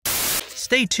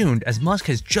Stay tuned as Musk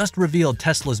has just revealed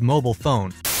Tesla's mobile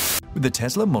phone. With the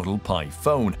Tesla Model Pi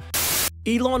phone,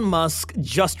 Elon Musk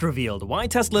just revealed why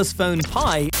Tesla's phone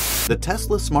Pi. The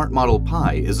Tesla Smart Model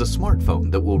Pi is a smartphone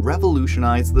that will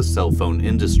revolutionize the cell phone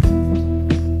industry.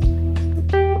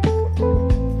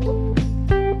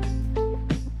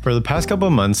 For the past couple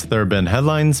of months, there have been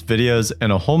headlines, videos,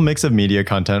 and a whole mix of media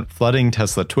content flooding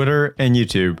Tesla Twitter and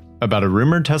YouTube about a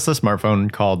rumored Tesla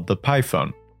smartphone called the Pi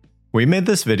phone. We made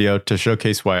this video to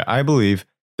showcase why I believe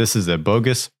this is a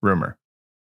bogus rumor.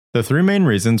 The three main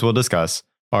reasons we'll discuss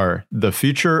are the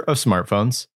future of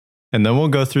smartphones, and then we'll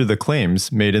go through the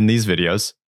claims made in these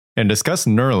videos and discuss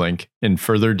Neuralink in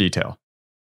further detail.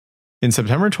 In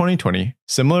September 2020,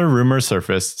 similar rumors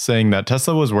surfaced saying that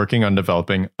Tesla was working on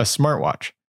developing a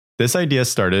smartwatch. This idea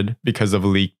started because of a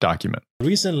leaked document.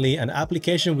 Recently, an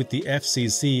application with the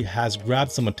FCC has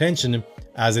grabbed some attention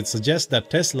as it suggests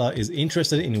that Tesla is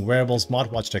interested in wearable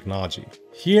smartwatch technology.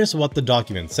 Here's what the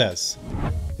document says.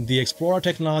 The Explorer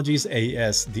Technologies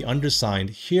AS, the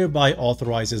undersigned, hereby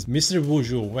authorizes Mr. Wu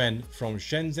Zhuwen from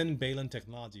Shenzhen Bailun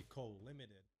Technology Co.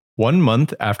 Limited. 1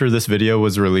 month after this video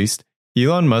was released,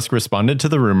 Elon Musk responded to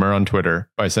the rumor on Twitter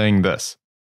by saying this: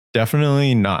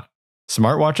 "Definitely not.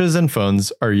 Smartwatches and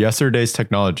phones are yesterday's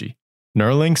technology.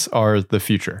 Neuralinks are the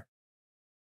future."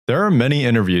 There are many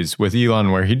interviews with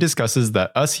Elon where he discusses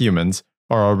that us humans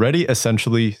are already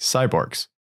essentially cyborgs.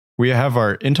 We have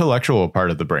our intellectual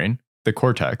part of the brain, the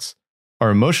cortex, our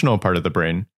emotional part of the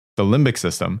brain, the limbic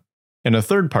system, and a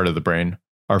third part of the brain,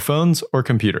 our phones or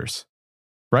computers.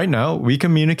 Right now, we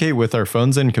communicate with our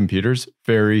phones and computers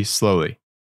very slowly.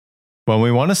 When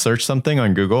we want to search something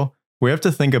on Google, we have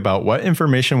to think about what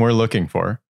information we're looking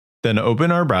for, then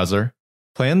open our browser,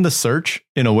 plan the search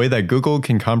in a way that Google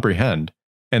can comprehend,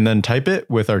 and then type it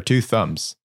with our two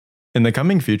thumbs. In the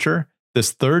coming future,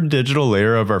 this third digital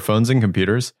layer of our phones and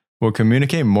computers will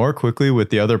communicate more quickly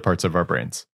with the other parts of our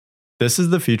brains. This is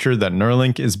the future that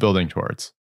Neuralink is building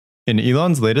towards. In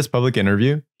Elon's latest public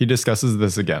interview, he discusses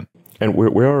this again. And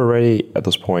we're already, at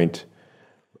this point,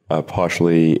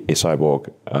 partially a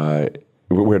cyborg.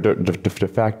 We're de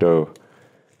facto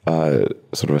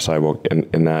sort of a cyborg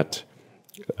in that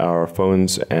our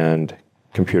phones and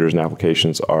computers and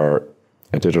applications are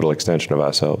a digital extension of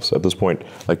ourselves. At this point,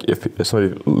 like if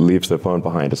somebody leaves their phone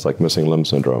behind, it's like missing limb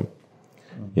syndrome.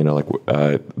 You know, like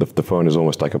the phone is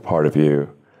almost like a part of you.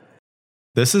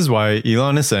 This is why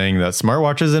Elon is saying that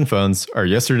smartwatches and phones are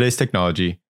yesterday's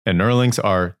technology and Neuralinks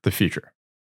are the future.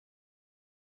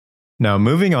 Now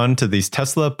moving on to these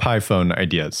Tesla Pi phone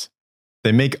ideas.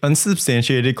 They make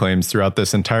unsubstantiated claims throughout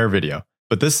this entire video,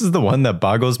 but this is the one that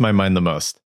boggles my mind the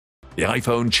most. the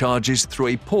iPhone charges through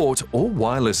a port or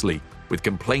wirelessly, with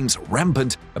complaints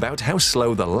rampant about how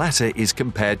slow the latter is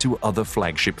compared to other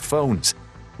flagship phones.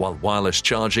 While wireless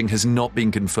charging has not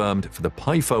been confirmed for the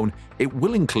Pi phone, it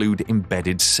will include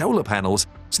embedded solar panels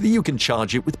so that you can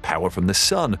charge it with power from the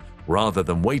sun, rather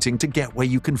than waiting to get where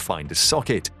you can find a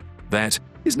socket. That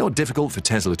is not difficult for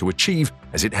Tesla to achieve,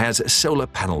 as it has a solar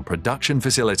panel production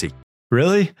facility.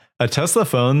 Really? A Tesla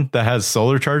phone that has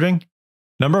solar charging?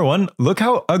 Number one, look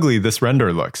how ugly this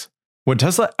render looks. Would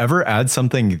Tesla ever add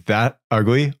something that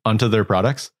ugly onto their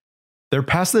products? They're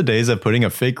past the days of putting a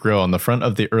fake grille on the front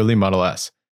of the early Model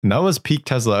S, and that was peak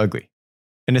Tesla ugly.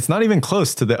 And it's not even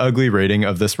close to the ugly rating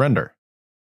of this render.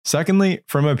 Secondly,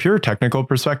 from a pure technical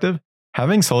perspective,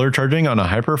 having solar charging on a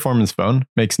high-performance phone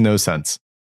makes no sense.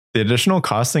 The additional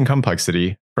cost and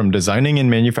complexity from designing and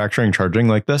manufacturing charging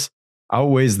like this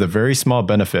outweighs the very small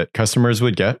benefit customers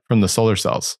would get from the solar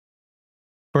cells.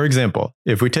 For example,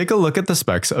 if we take a look at the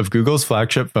specs of Google's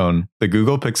flagship phone, the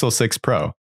Google Pixel 6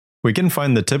 Pro, we can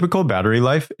find the typical battery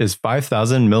life is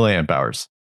 5,000 mAh,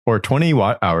 or 20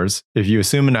 watt-hours if you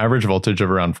assume an average voltage of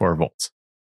around 4 volts.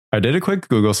 I did a quick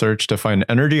Google search to find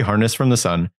energy harnessed from the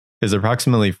sun is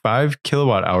approximately 5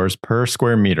 kilowatt-hours per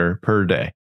square meter per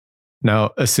day.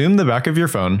 Now, assume the back of your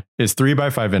phone is 3 by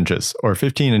 5 inches, or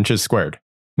 15 inches squared.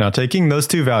 Now, taking those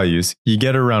two values, you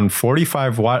get around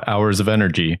 45 watt-hours of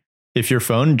energy if your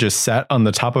phone just sat on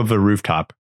the top of a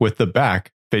rooftop with the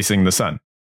back facing the sun.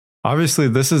 Obviously,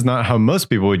 this is not how most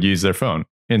people would use their phone.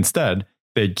 Instead,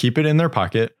 they'd keep it in their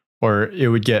pocket, or it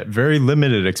would get very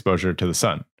limited exposure to the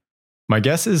sun. My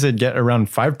guess is it'd get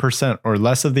around 5% or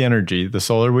less of the energy the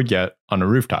solar would get on a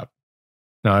rooftop.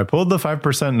 Now, I pulled the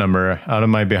 5% number out of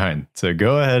my behind, so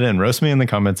go ahead and roast me in the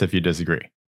comments if you disagree.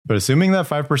 But assuming that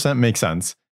 5% makes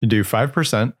sense, you do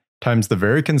 5% times the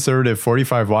very conservative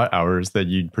 45 watt-hours that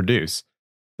you'd produce,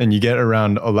 and you get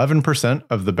around 11%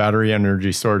 of the battery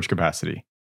energy storage capacity.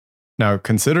 Now,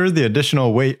 consider the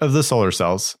additional weight of the solar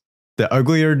cells, the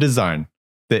uglier design,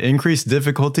 the increased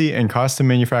difficulty and cost to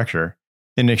manufacture,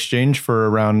 in exchange for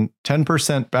around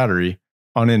 10% battery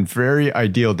on a very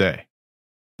ideal day.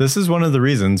 This is one of the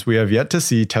reasons we have yet to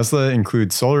see Tesla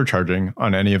include solar charging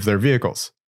on any of their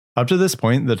vehicles. Up to this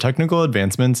point, the technical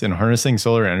advancements in harnessing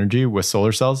solar energy with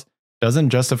solar cells doesn't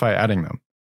justify adding them.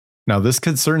 Now, this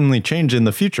could certainly change in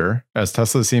the future, as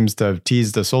Tesla seems to have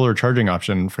teased a solar charging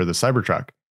option for the Cybertruck,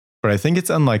 but I think it's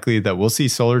unlikely that we'll see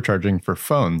solar charging for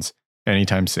phones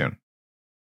anytime soon.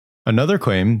 Another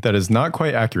claim that is not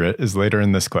quite accurate is later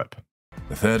in this clip.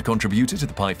 The third contributor to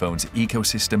the PiPhone's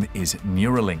ecosystem is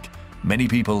Neuralink. Many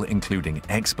people, including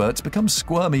experts, become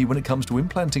squirmy when it comes to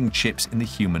implanting chips in the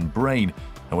human brain.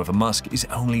 However, Musk is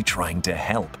only trying to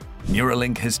help.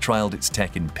 Neuralink has trialed its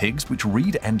tech in pigs, which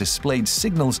read and displayed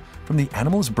signals from the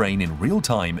animal's brain in real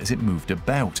time as it moved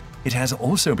about. It has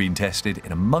also been tested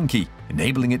in a monkey,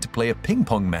 enabling it to play a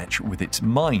ping-pong match with its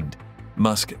mind.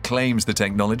 Musk claims the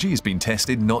technology has been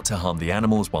tested not to harm the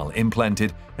animals while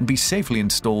implanted and be safely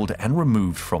installed and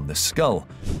removed from the skull.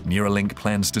 Neuralink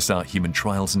plans to start human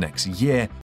trials next year.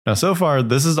 Now, so far,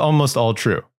 this is almost all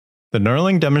true. The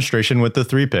Neuralink demonstration with the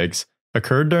 3 pigs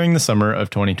occurred during the summer of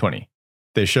 2020.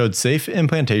 They showed safe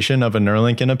implantation of a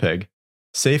Neuralink in a pig,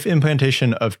 safe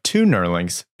implantation of 2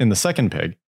 Neuralinks in the second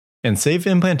pig, and safe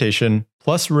implantation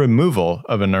plus removal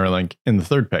of a Neuralink in the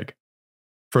third pig.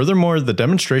 Furthermore, the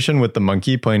demonstration with the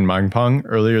monkey playing Ping Pong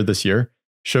earlier this year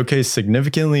showcased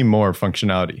significantly more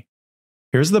functionality.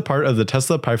 Here's the part of the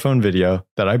Tesla PiPhone video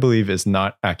that I believe is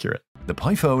not accurate. The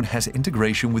PiPhone has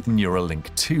integration with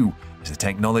Neuralink 2, as the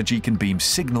technology can beam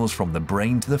signals from the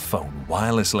brain to the phone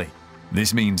wirelessly.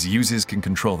 This means users can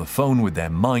control the phone with their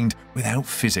mind without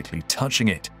physically touching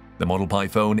it. The Model Pi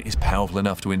phone is powerful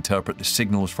enough to interpret the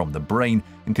signals from the brain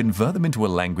and convert them into a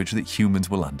language that humans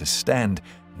will understand.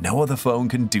 No other phone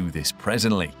can do this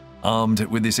presently. Armed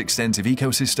with this extensive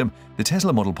ecosystem, the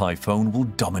Tesla Model Pi phone will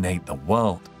dominate the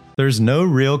world. There's no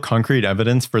real concrete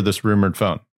evidence for this rumored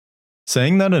phone.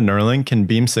 Saying that a Neuralink can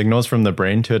beam signals from the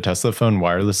brain to a Tesla phone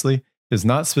wirelessly is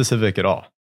not specific at all.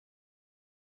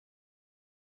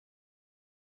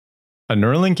 A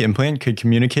Neuralink implant could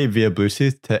communicate via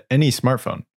Bluetooth to any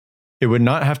smartphone. It would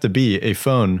not have to be a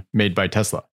phone made by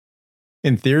Tesla.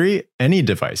 In theory, any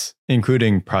device,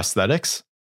 including prosthetics,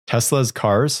 Tesla's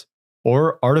cars,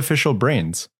 or artificial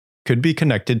brains, could be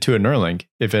connected to a Neuralink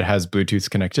if it has Bluetooth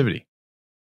connectivity.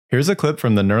 Here's a clip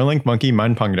from the Neuralink monkey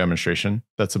mind pong demonstration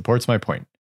that supports my point.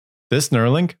 This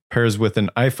Neuralink pairs with an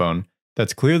iPhone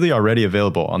that's clearly already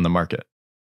available on the market.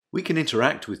 We can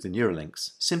interact with the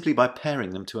Neuralinks simply by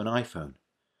pairing them to an iPhone,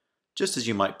 just as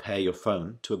you might pair your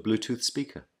phone to a Bluetooth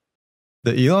speaker.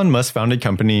 The Elon Musk founded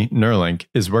company Neuralink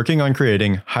is working on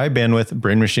creating high-bandwidth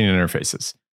brain-machine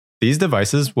interfaces. These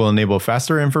devices will enable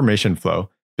faster information flow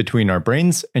between our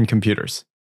brains and computers.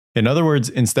 In other words,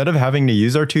 instead of having to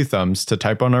use our 2 thumbs to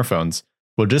type on our phones,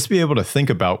 we'll just be able to think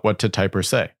about what to type or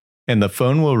say, and the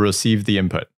phone will receive the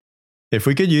input. If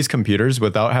we could use computers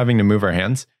without having to move our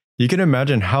hands, you can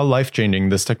imagine how life-changing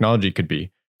this technology could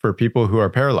be for people who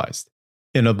are paralyzed.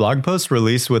 In a blog post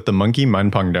released with the monkey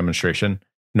mind pong demonstration,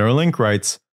 Neuralink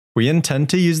writes, "We intend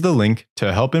to use the link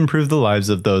to help improve the lives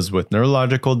of those with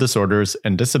neurological disorders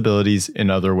and disabilities in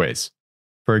other ways.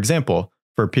 For example,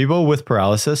 for people with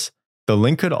paralysis, the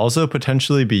link could also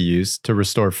potentially be used to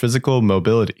restore physical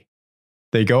mobility."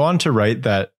 They go on to write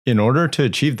that, in order to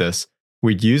achieve this,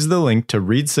 we'd use the link to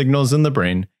read signals in the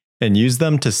brain and use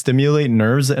them to stimulate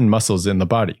nerves and muscles in the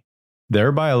body,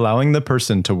 thereby allowing the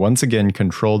person to once again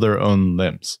control their own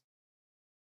limbs.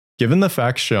 Given the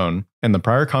facts shown and the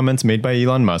prior comments made by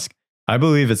Elon Musk, I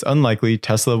believe it's unlikely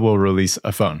Tesla will release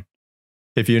a phone.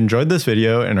 If you enjoyed this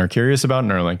video and are curious about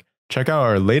Neuralink, check out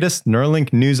our latest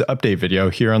Neuralink news update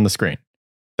video here on the screen.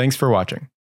 Thanks for watching.